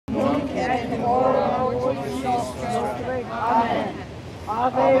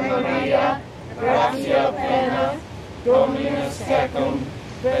Ave Maria, gratia plena, Dominus tecum,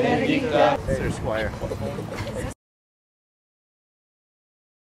 benedicta. Sir Squire.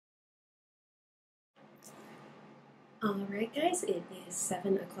 Alright guys, it is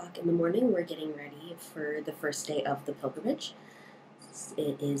 7 o'clock in the morning. We're getting ready for the first day of the pilgrimage.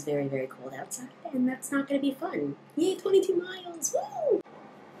 It is very, very cold outside, and that's not going to be fun. Yay, 22 miles! Woo!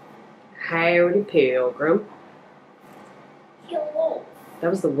 Howdy, pilgrim. Hello. That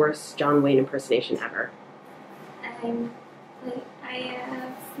was the worst John Wayne impersonation ever. I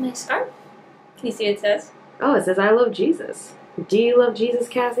have my scarf. Can you see what it says? Oh, it says I love Jesus. Do you love Jesus,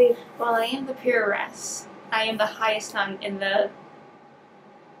 Cassie? Well, I am the purest. I am the highest nun in the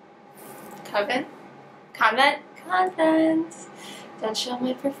convent. Don't show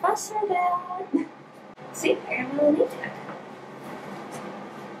my professor that. See, I have a little name tag.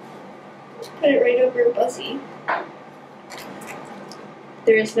 Just put it right over Buzzy.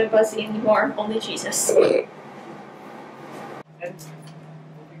 There is no Buzzy anymore, only Jesus. And we'll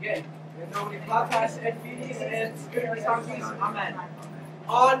begin. Amen.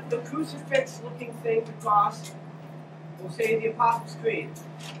 On the crucifix-looking thing, the cross, we'll say the Apostles' Creed.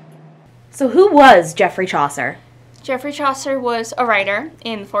 So who was Geoffrey Chaucer? Geoffrey Chaucer was a writer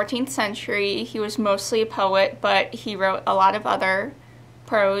in the 14th century. He was mostly a poet, but he wrote a lot of other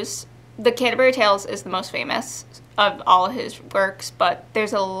prose. The Canterbury Tales is the most famous of all of his works, but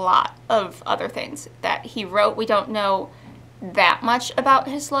there's a lot of other things that he wrote. We don't know that much about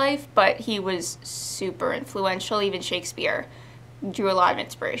his life, but he was super influential. Even Shakespeare drew a lot of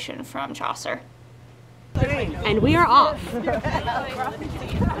inspiration from Chaucer. And we are off. The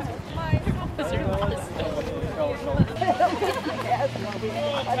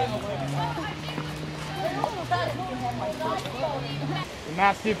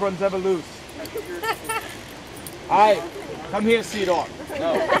mastiff runs ever loose. Alright, come here, Cedar.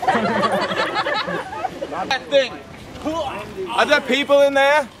 No. That thing. Are there people in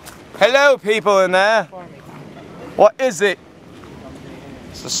there? Hello, people in there. What is it?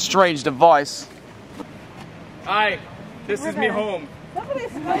 It's a strange device. Hi, this is me home.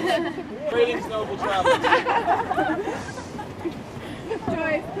 Greetings, noble travelers.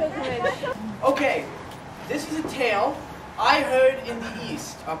 Okay, this is a tale I heard in the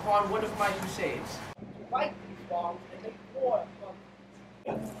East upon one of my crusades. Fight these bombs and make war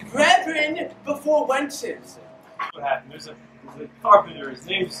from brethren before wenches. What happened? There's a carpenter. His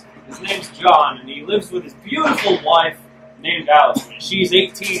name's John, and he lives with his beautiful wife named Alice. She's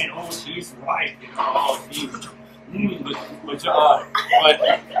 18, and oh, she's right. Oh, she's but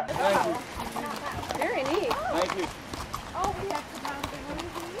Very neat. Thank you. Oh, we have to down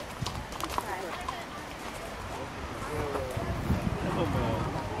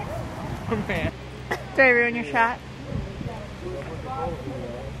Oh, man. Did I ruin your shot?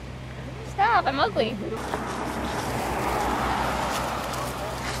 Stop, I'm ugly.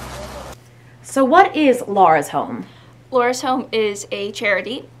 So what is Laura's Home? Laura's Home is a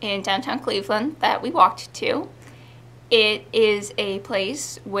charity in downtown Cleveland that we walked to. It is a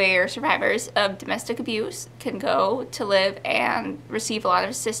place where survivors of domestic abuse can go to live and receive a lot of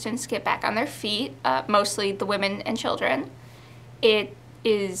assistance to get back on their feet, mostly the women and children. It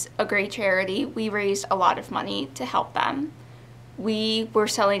is a great charity. We raised a lot of money to help them. We were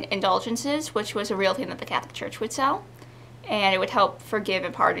selling indulgences, which was a real thing that the Catholic Church would sell, and it would help forgive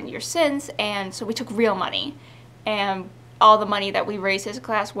and pardon your sins, and so we took real money. And all the money that we raised as a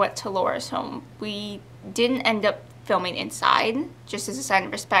class went to Laura's Home. We didn't end up filming inside, just as a sign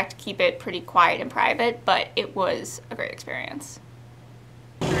of respect, keep it pretty quiet and private, but it was a great experience.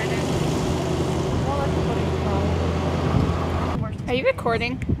 Are you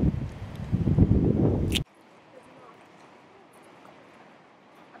recording?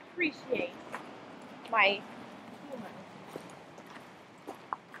 Appreciate my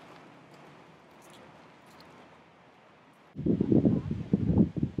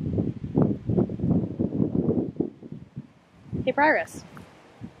Hey, Pyrus,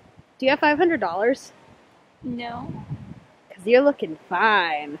 do you have $500? No. Because you're looking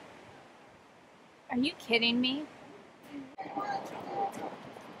fine. Are you kidding me?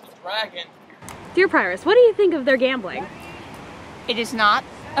 Dragon. Dear Pyrus, what do you think of their gambling? It is not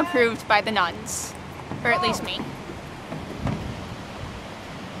approved by the nuns, or at least me.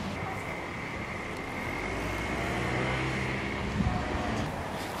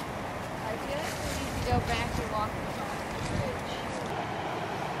 I feel like we need to go back to walking across the bridge.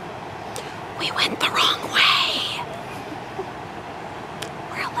 We went the wrong way.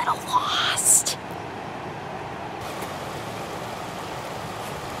 We're a little lost.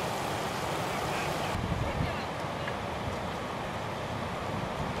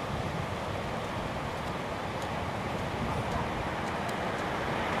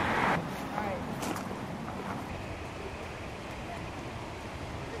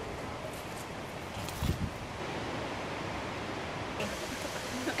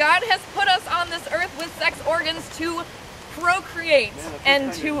 God has put us on this earth with sex organs to procreate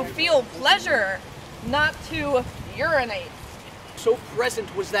and to feel pleasure, not to urinate. So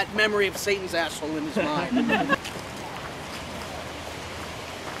present was that memory of Satan's asshole in his mind.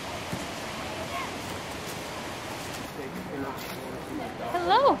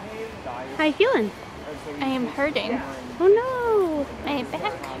 Hello. How you feeling? I am hurting. Oh no. My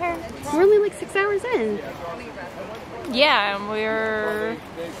back hurts. We're only like 6 hours in. Yeah, and we're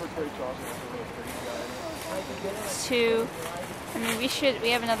we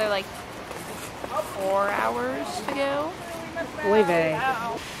have another like 4 hours to go. Oy vey.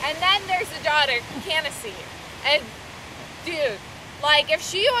 And then there's the daughter, Candace. And dude, like if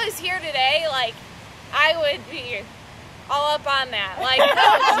she was here today, like I would be all up on that. Like,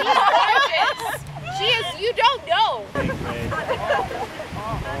 no, she's gorgeous. She is, you don't know.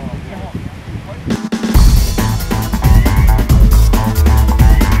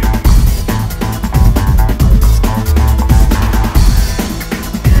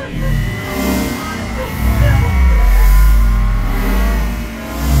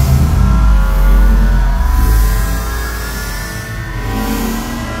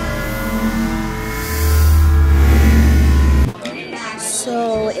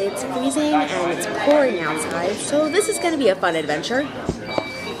 So it's freezing and it's pouring outside, so this is going to be a fun adventure.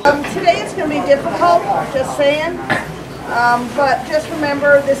 Today it's going to be difficult, just saying, but just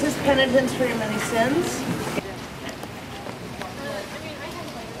remember this is penitence for your many sins.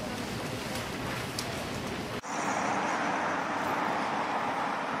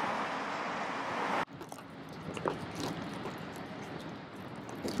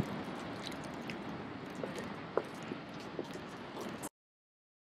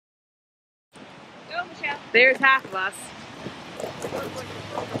 There's half of us.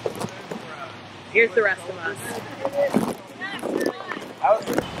 Here's the rest of us.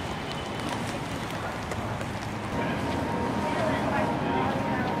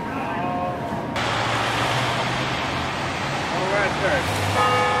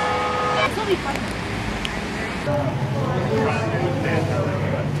 This will be fun.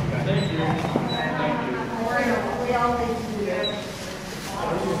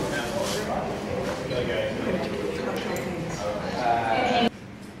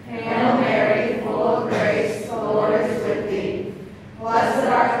 Hail Mary, full of grace, the Lord is with thee. Blessed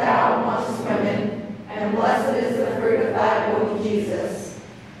art thou amongst women, and blessed is the fruit of thy womb, Jesus.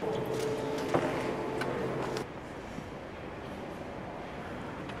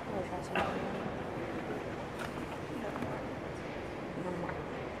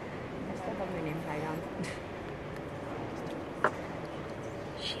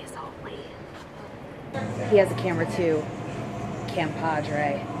 She's holy. He has a camera too.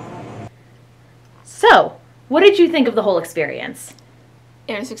 Campadre. So, what did you think of the whole experience?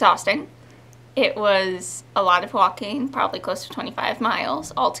 It was exhausting. It was a lot of walking, probably close to 25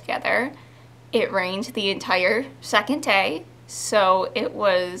 miles altogether. It rained the entire second day, so it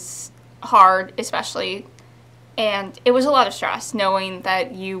was hard, especially, and it was a lot of stress knowing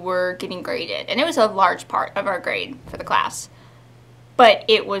that you were getting graded, and it was a large part of our grade for the class. But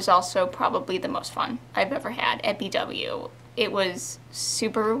it was also probably the most fun I've ever had at BW. It was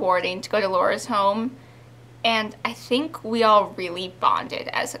super rewarding to go to Laura's home, and I think we all really bonded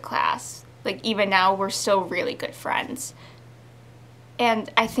as a class. Like, even now, we're still really good friends.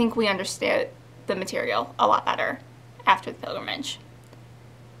 And I think we understood the material a lot better after the pilgrimage.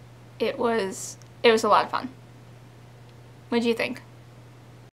 It was a lot of fun. What did you think?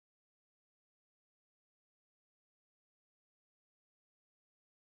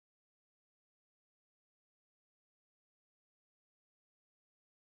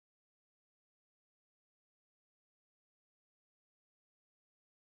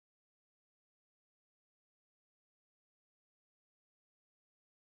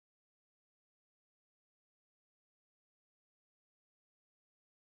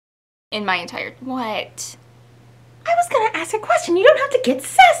 In my entire... What? I was gonna ask a question. You don't have to get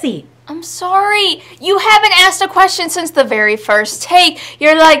sassy. I'm sorry. You haven't asked a question since the very first take.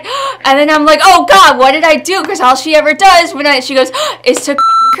 You're like, and then I'm like, oh God, what did I do? Because all she ever does when she goes, is to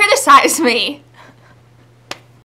criticize me.